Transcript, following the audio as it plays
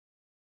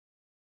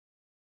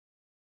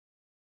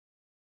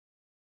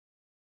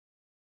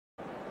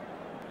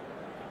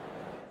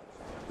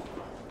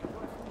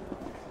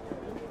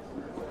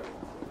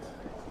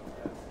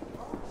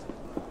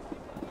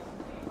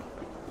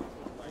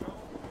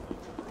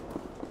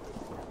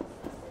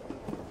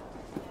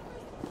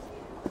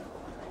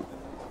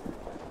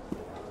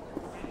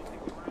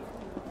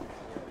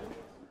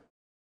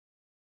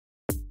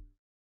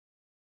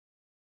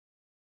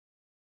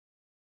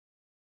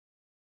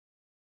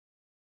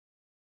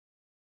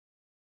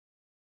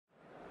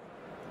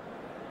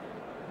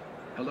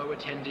Hello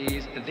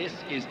attendees, this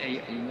is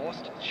a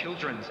lost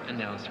children's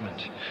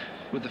announcement.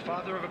 Would the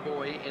father of a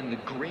boy in the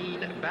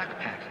green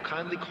backpack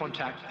kindly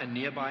contact a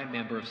nearby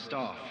member of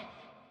staff?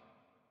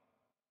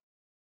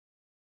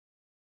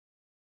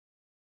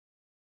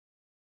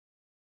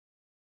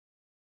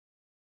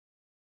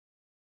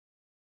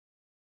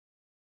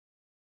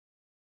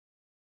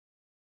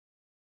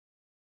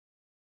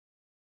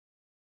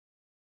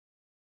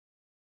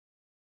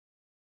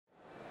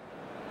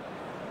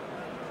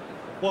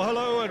 Well,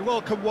 hello and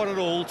welcome one and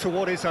all to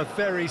what is a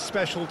very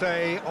special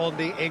day on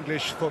the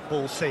English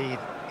football scene.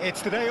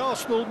 It's the day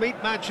Arsenal meet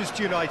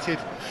Manchester United,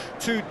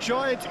 two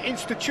giant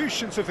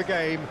institutions of the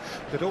game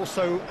that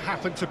also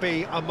happen to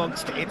be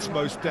amongst its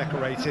most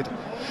decorated.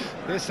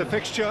 This is a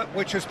fixture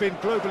which has been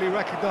globally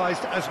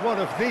recognised as one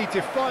of the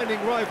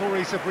defining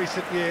rivalries of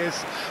recent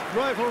years.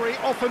 Rivalry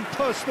often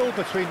personal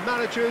between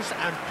managers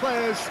and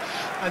players,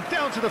 and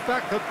down to the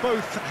fact that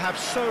both have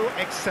so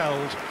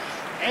excelled.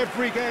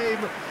 Every game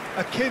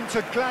akin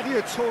to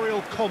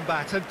gladiatorial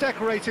combat and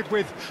decorated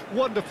with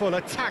wonderful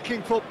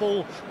attacking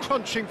football,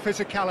 crunching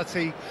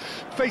physicality.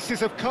 Faces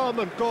have come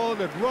and gone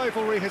and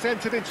rivalry has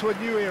entered into a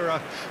new era,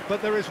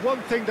 but there is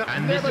one thing that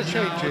never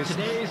changes,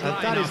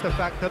 and that is the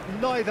fact that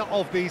neither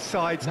of these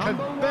sides can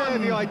bear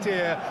the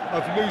idea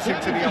of losing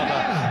to the other,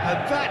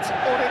 and that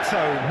on its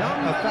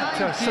own a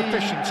factor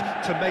sufficient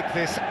to make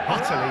this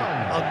utterly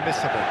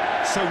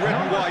unmissable. So red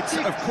and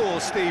white, of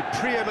course, the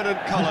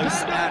preeminent colours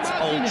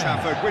at Old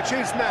Trafford, which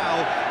is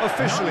now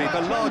officially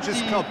the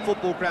largest club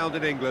football ground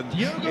in England.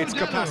 Its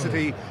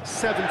capacity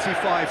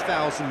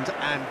 75,000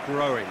 and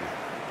growing.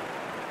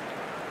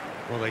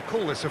 Well, they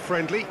call this a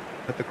friendly,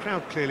 but the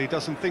crowd clearly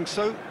doesn't think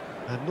so,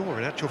 and nor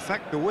in actual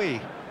fact do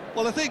we.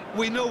 Well, I think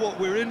we know what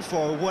we're in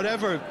for,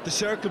 whatever the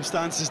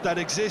circumstances that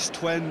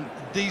exist when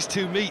these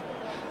two meet.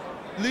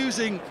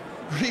 Losing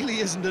really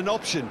isn't an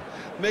option,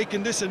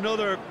 making this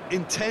another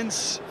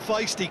intense,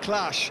 feisty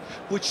clash,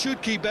 which should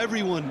keep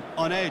everyone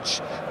on edge.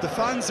 The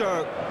fans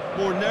are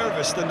more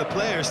nervous than the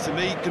players, to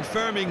me,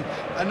 confirming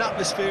an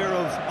atmosphere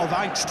of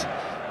angst.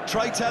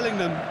 Try telling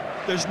them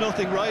there's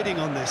nothing riding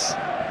on this.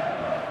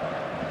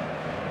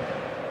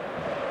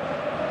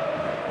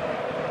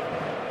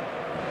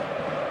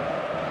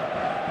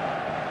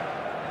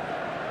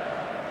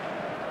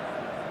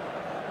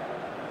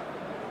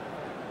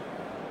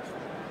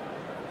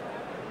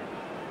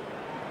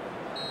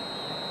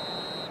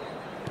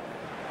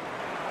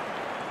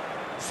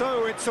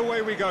 So it's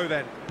away we go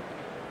then.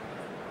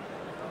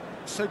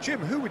 So Jim,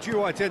 who would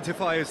you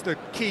identify as the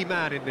key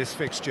man in this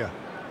fixture?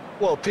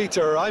 Well,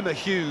 Peter, I'm a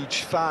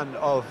huge fan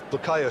of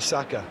Bukayo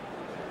Saka.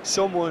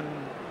 Someone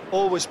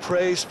always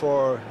praised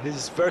for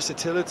his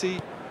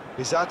versatility,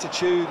 his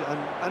attitude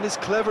and his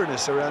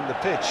cleverness around the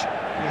pitch.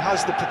 He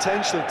has the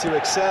potential to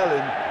excel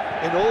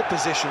in all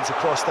positions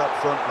across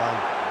that front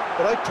line.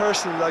 But I'd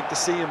personally like to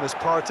see him as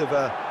part of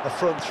a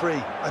front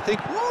three. I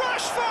think...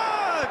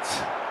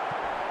 Rashford!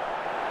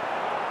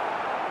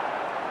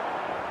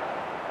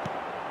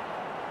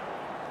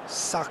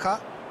 Saka.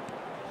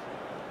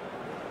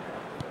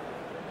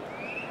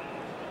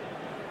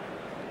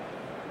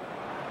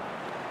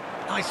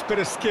 Nice bit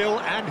of skill,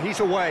 and he's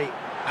away.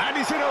 And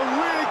he's in a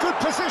really good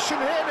position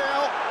here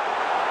now.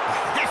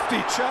 A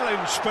hefty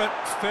challenge, but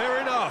fair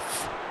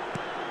enough.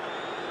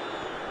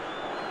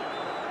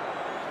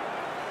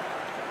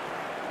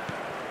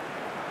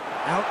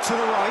 Out to the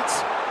right.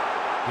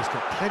 He's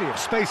got plenty of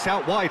space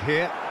out wide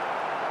here.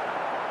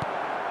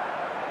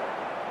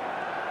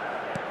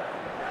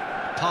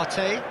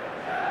 Partey.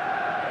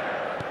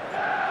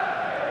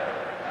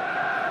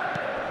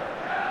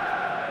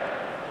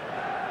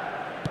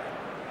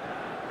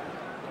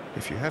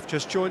 If you have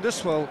just joined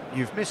us, well,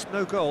 you've missed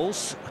no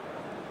goals.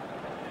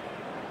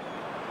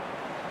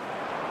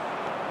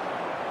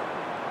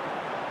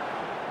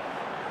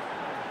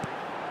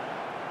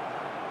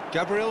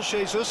 Gabriel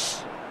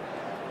Jesus.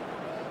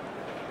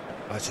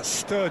 That's a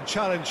stern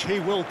challenge,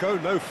 he will go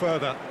no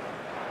further.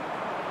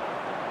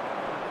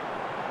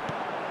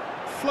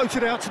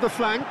 Floated out to the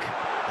flank,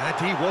 and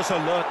he was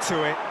alert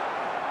to it.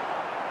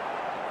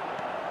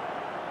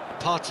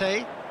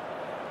 Partey.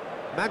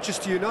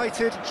 Manchester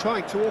United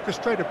trying to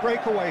orchestrate a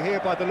breakaway here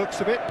by the looks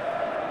of it.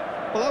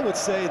 Well, I would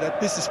say that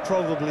this is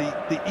probably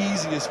the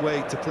easiest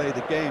way to play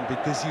the game,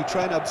 because you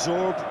try and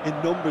absorb in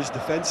numbers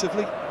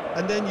defensively,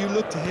 and then you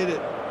look to hit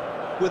it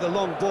with a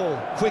long ball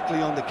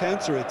quickly on the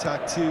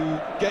counter-attack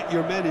to get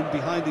your men in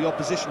behind the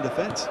opposition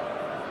defence.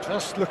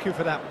 Just looking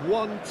for that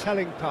one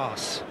telling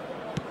pass.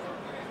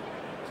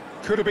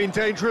 Could have been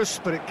dangerous,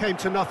 but it came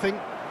to nothing.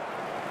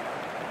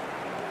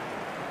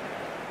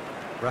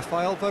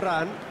 Rafael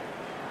Varane.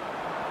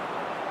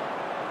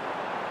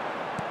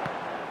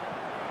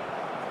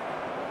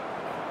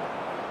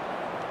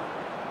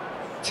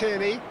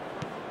 Tierney.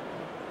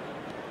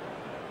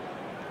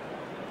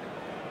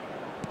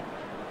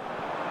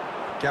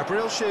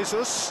 Gabriel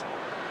Jesus.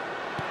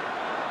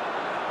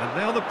 And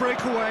now the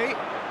breakaway.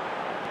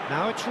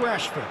 Now it's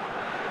Rashford.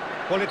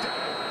 Well,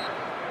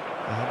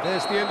 and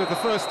there's the end of the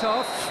first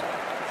half.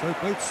 So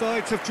both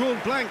sides have drawn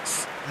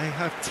blanks. They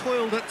have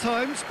toiled at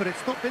times, but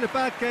it's not been a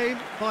bad game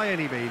by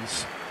any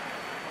means.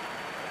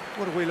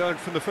 What have we learned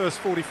from the first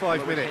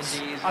 45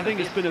 minutes? I think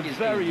it's been a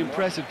very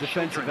impressive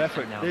defensive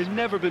effort. They've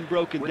never been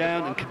broken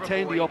down and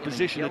contained the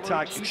opposition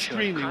attack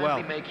extremely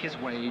well.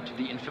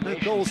 No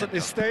goals at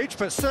this stage,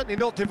 but certainly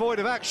not devoid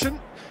of action.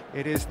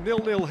 It is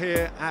 0-0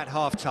 here at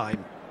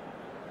half-time.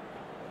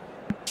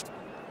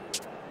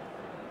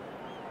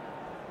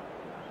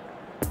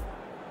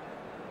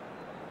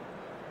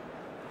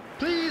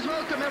 Please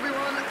welcome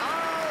everyone,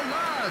 our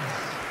lads!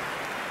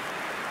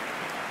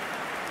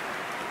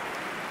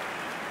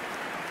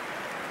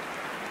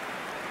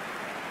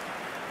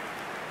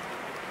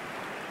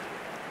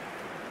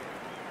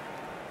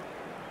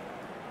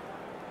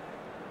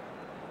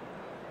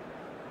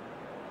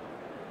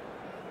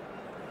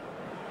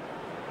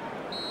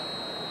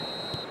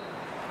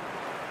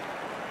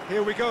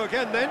 Here we go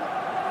again then.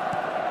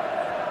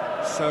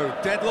 So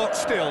deadlock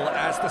still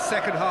as the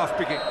second half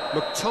begins.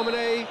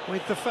 McTominay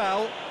with the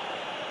foul.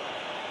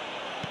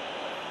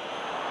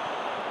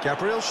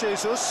 Gabriel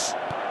Jesus.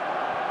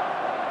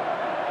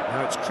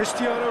 Now it's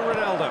Cristiano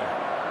Ronaldo.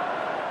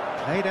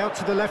 Played out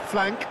to the left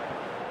flank.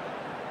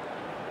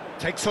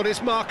 Takes on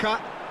his marker.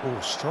 Oh,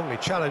 strongly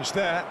challenged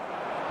there.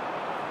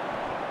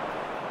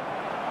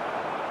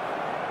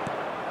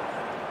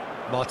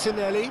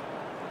 Martinelli.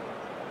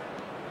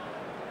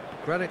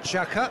 Granit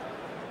Xhaka.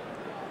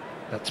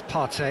 That's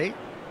Partey.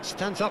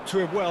 Stands up to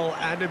him well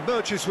and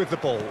emerges with the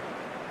ball.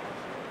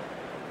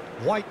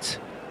 White.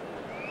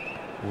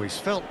 Oh, he's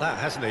felt that,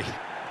 hasn't he?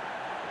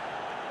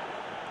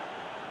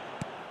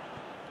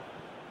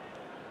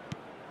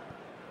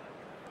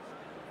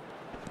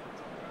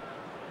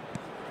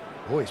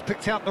 Oh, he's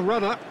picked out the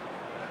runner.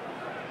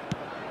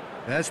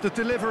 There's the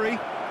delivery.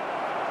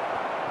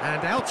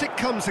 And out it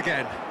comes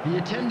again. The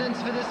attendance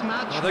for this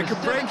match they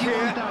could break here.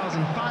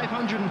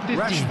 71,550.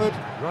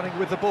 Rashford running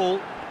with the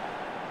ball.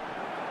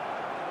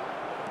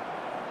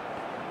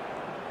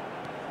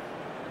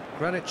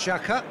 Granit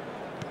Xhaka.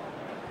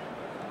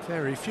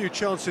 Very few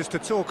chances to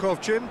talk of,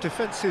 Jim.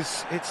 Defence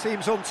is, it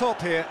seems, on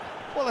top here.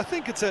 Well, I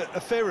think it's a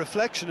fair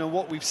reflection on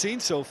what we've seen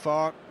so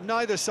far.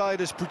 Neither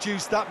side has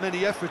produced that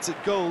many efforts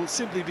at goal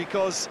simply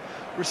because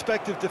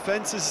respective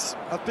defences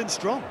have been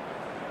strong.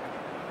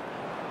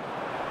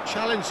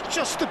 Challenged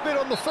just a bit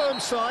on the firm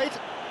side.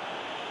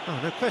 Oh,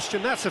 no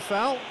question, that's a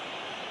foul.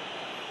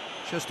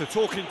 Just a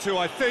talking to,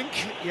 I think.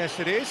 Yes,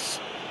 it is.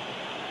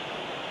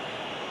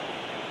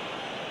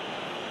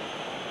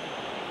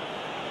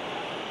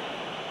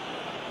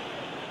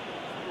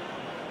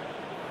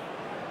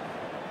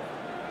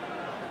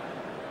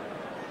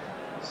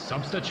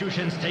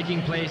 Substitutions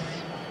taking place.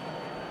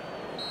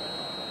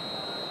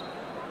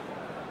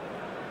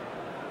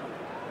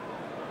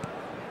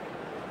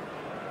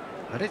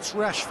 And it's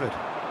Rashford.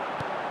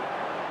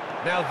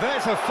 Now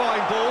there's a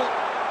fine ball.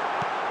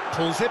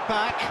 Pulls it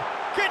back.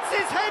 Gets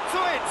his head to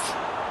it!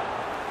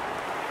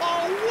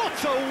 Oh,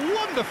 what a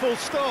wonderful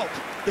stop!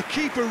 The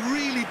keeper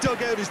really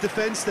dug out his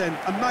defence then.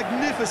 A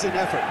magnificent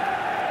effort.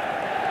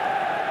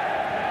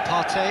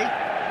 Partey.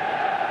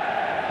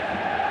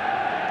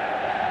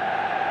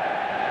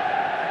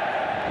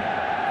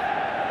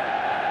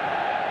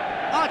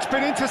 It's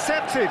been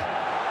intercepted.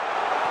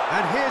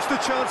 And here's the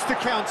chance to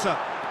counter.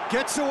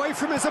 Gets away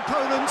from his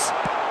opponents.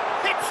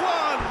 Hits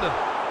one!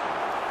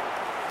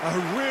 A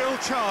real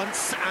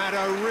chance and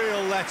a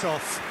real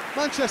let-off.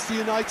 Manchester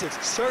United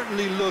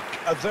certainly look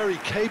a very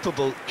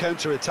capable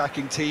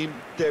counter-attacking team.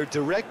 They're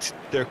direct,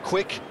 they're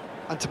quick,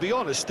 and to be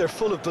honest, they're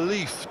full of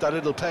belief that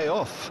it'll pay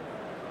off.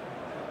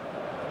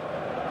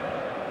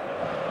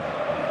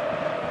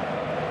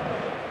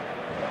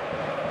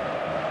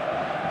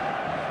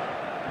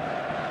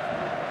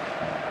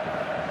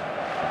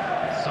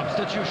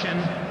 Substitution.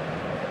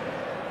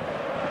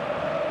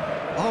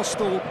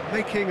 Arsenal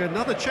making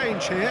another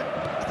change here.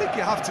 I think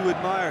you have to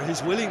admire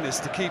his willingness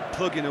to keep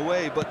plugging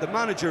away, but the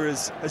manager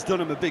has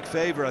done him a big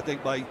favour, I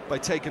think, by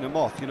taking him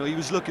off. You know, he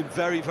was looking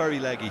very, very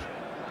leggy.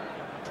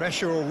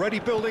 Pressure already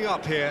building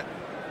up here.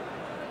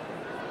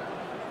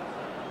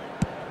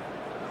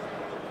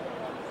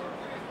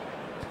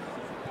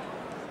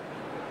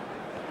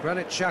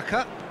 Granit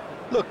Xhaka.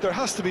 Look, there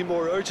has to be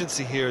more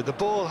urgency here. The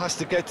ball has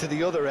to get to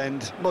the other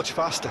end much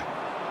faster.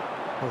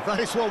 Well,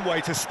 that is one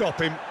way to stop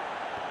him.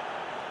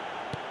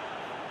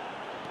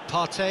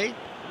 Partey.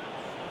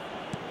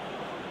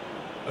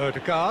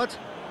 Ødegaard.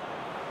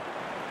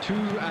 2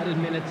 added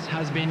minutes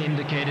has been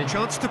indicated.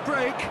 Chance to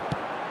break.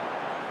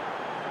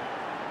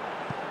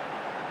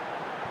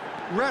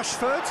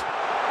 Rashford.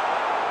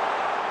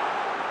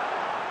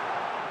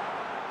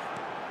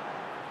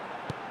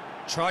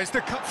 Tries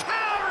to cut.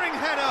 Towering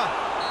header!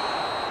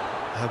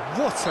 And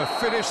what a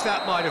finish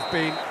that might have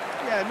been.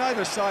 Yeah,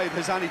 neither side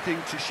has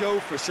anything to show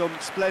for some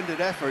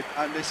splendid effort,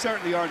 and they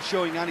certainly aren't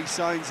showing any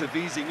signs of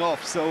easing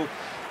off, so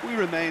we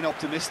remain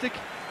optimistic.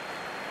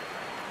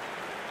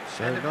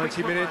 So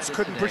 90 minutes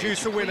couldn't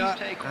produce a winner,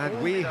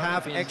 and we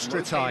have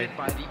extra time.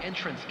 By the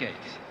entrance gate.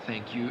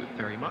 Thank you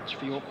very much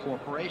for your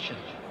cooperation.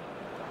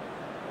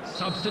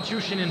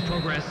 Substitution in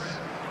progress.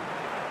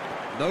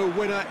 No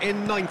winner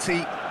in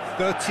 90,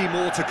 30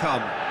 more to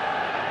come.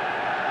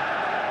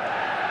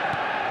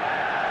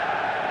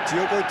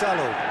 Diogo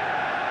Dalot.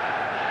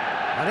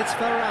 And it's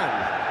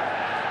Varane.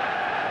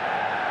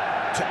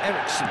 To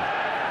Ericsson.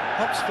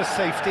 Hops for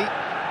safety.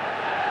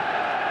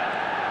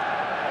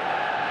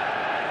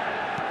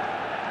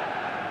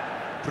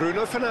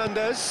 Bruno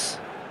Fernandes.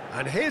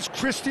 And here's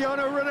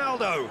Cristiano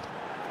Ronaldo.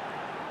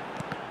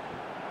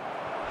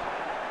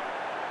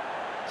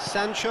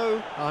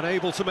 Sancho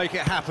unable to make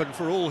it happen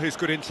for all his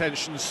good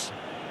intentions.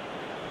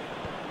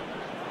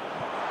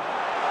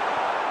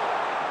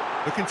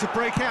 Looking to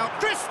break out.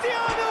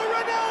 Cristiano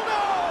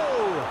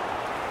Ronaldo!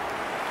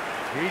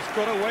 He's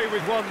got away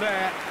with one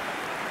there.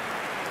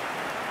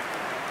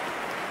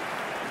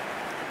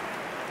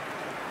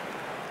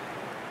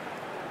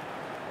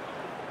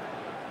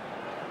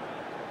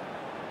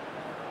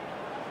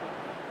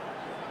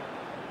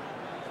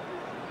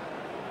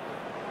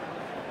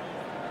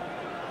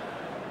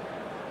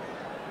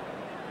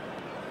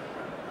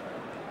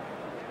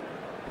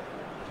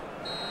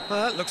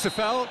 Looks a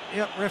foul.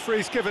 Yep,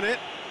 referee's given it.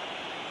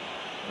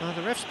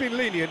 The ref's been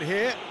lenient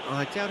here.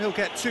 I doubt he'll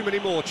get too many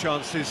more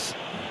chances.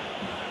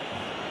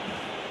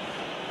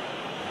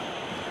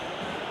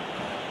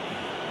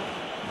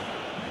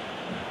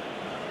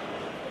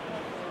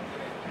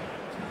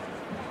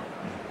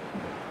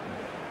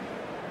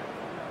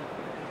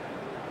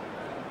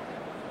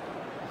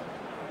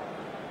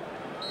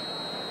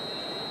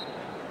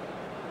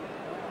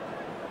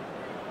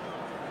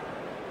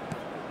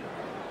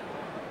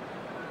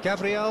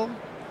 Gabriel.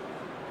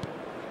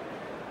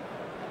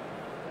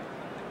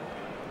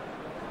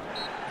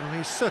 Well,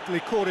 he's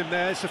certainly caught him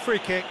there. It's a free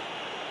kick.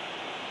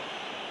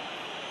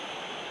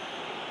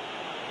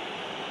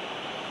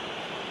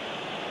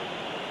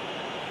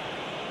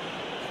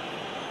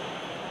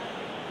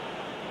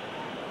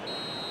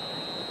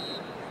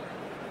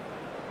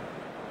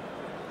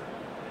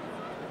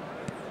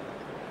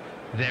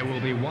 There will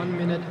be 1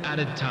 minute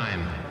added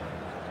time.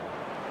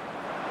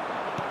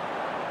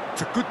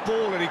 It's a good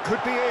ball and he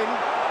could be in.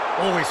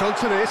 Oh, he's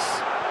onto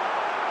this.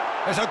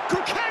 There's a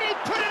good... Can he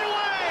put it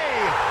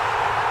away?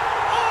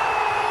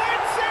 Oh,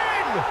 it's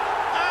in!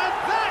 And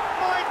that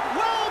might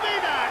well be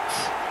that!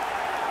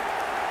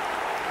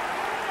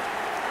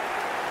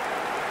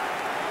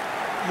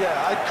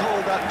 Yeah, I'd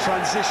call that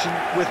transition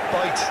with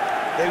bite.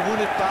 They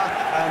won it back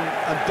and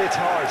bit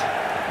hard.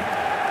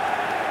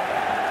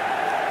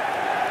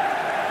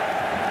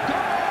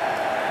 Goal!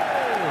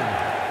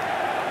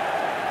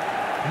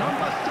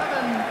 Number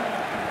 7.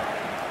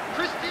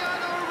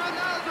 Cristiano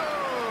Ronaldo!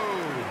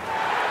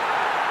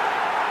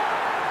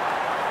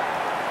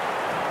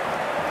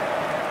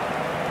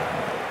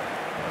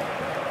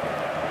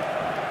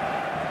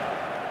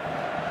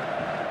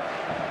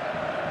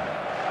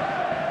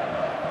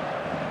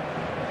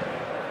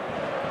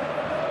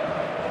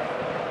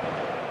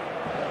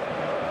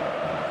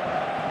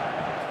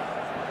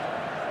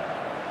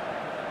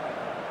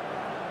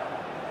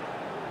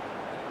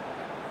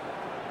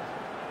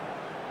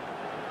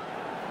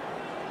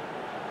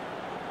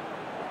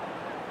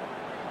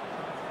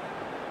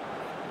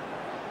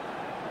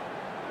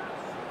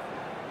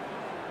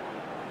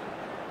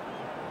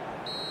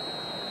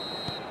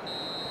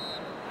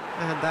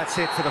 And that's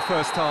it for the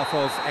first half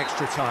of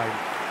extra time.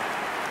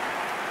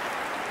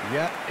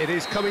 Yeah, it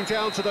is coming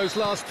down to those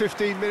last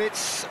 15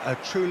 minutes. A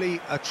truly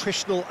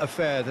attritional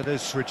affair that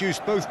has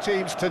reduced both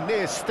teams to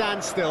near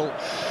standstill.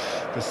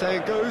 The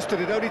saying goes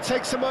that it only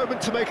takes a moment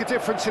to make a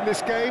difference in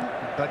this game,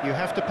 but you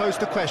have to pose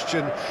the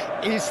question,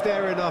 is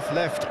there enough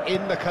left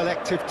in the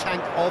collective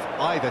tank of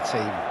either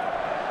team?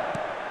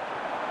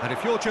 And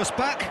if you're just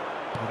back,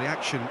 well, the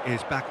action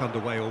is back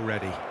underway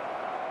already.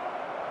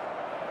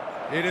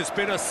 It has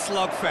been a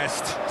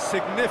slugfest.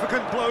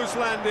 Significant blows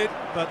landed,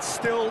 but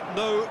still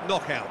no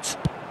knockout.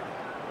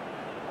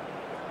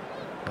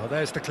 Well,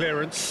 there's the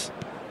clearance.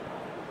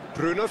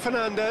 Bruno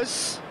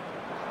Fernandes.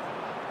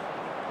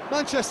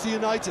 Manchester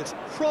United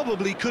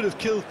probably could have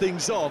killed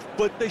things off,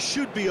 but they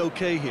should be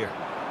okay here.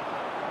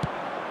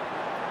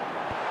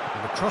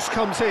 And the cross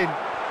comes in.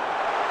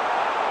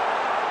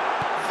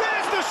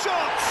 There's the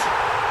shot!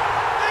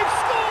 They've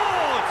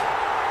scored!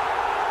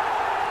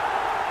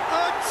 A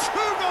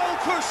two-goal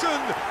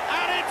cushion,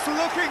 and it's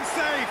looking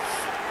safe.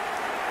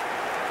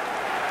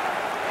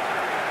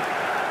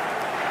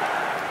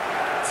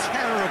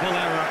 Terrible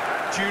error,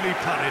 duly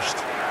punished.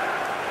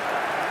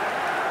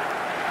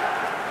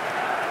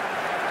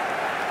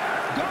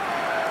 Goal!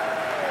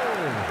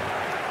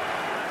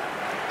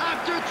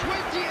 After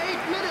 28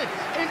 minutes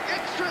in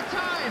extra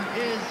time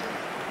is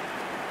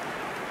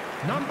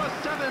number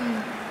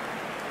 7,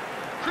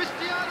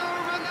 Cristiano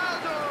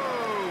Ronaldo.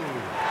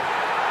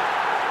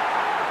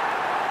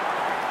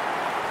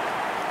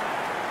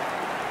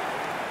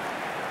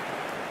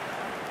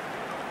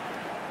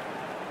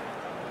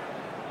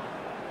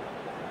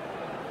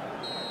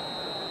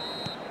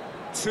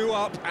 Two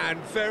up and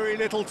very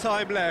little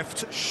time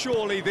left.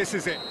 Surely this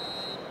is it.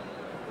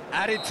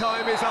 Added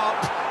time is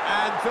up,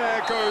 and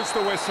there goes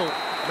the whistle.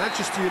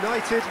 Manchester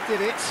United did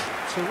it.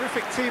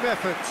 Terrific team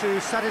effort to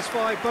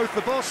satisfy both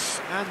the boss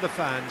and the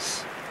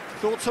fans.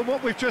 Thoughts on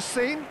what we've just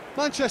seen?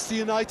 Manchester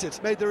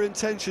United made their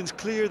intentions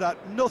clear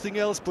that nothing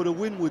else but a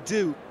win would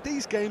do.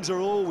 These games are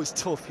always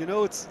tough, you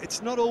know,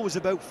 it's not always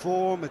about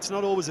form, it's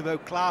not always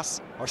about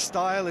class or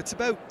style, it's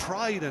about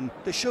pride, and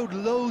they showed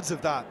loads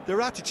of that.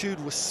 Their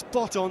attitude was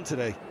spot on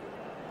today.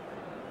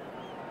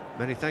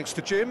 Many thanks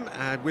to Jim,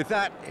 and with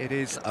that, it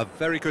is a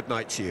very good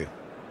night to you.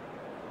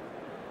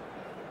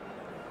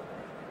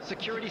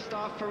 Security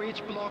staff for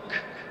each block,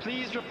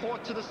 please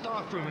report to the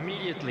staff room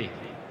immediately.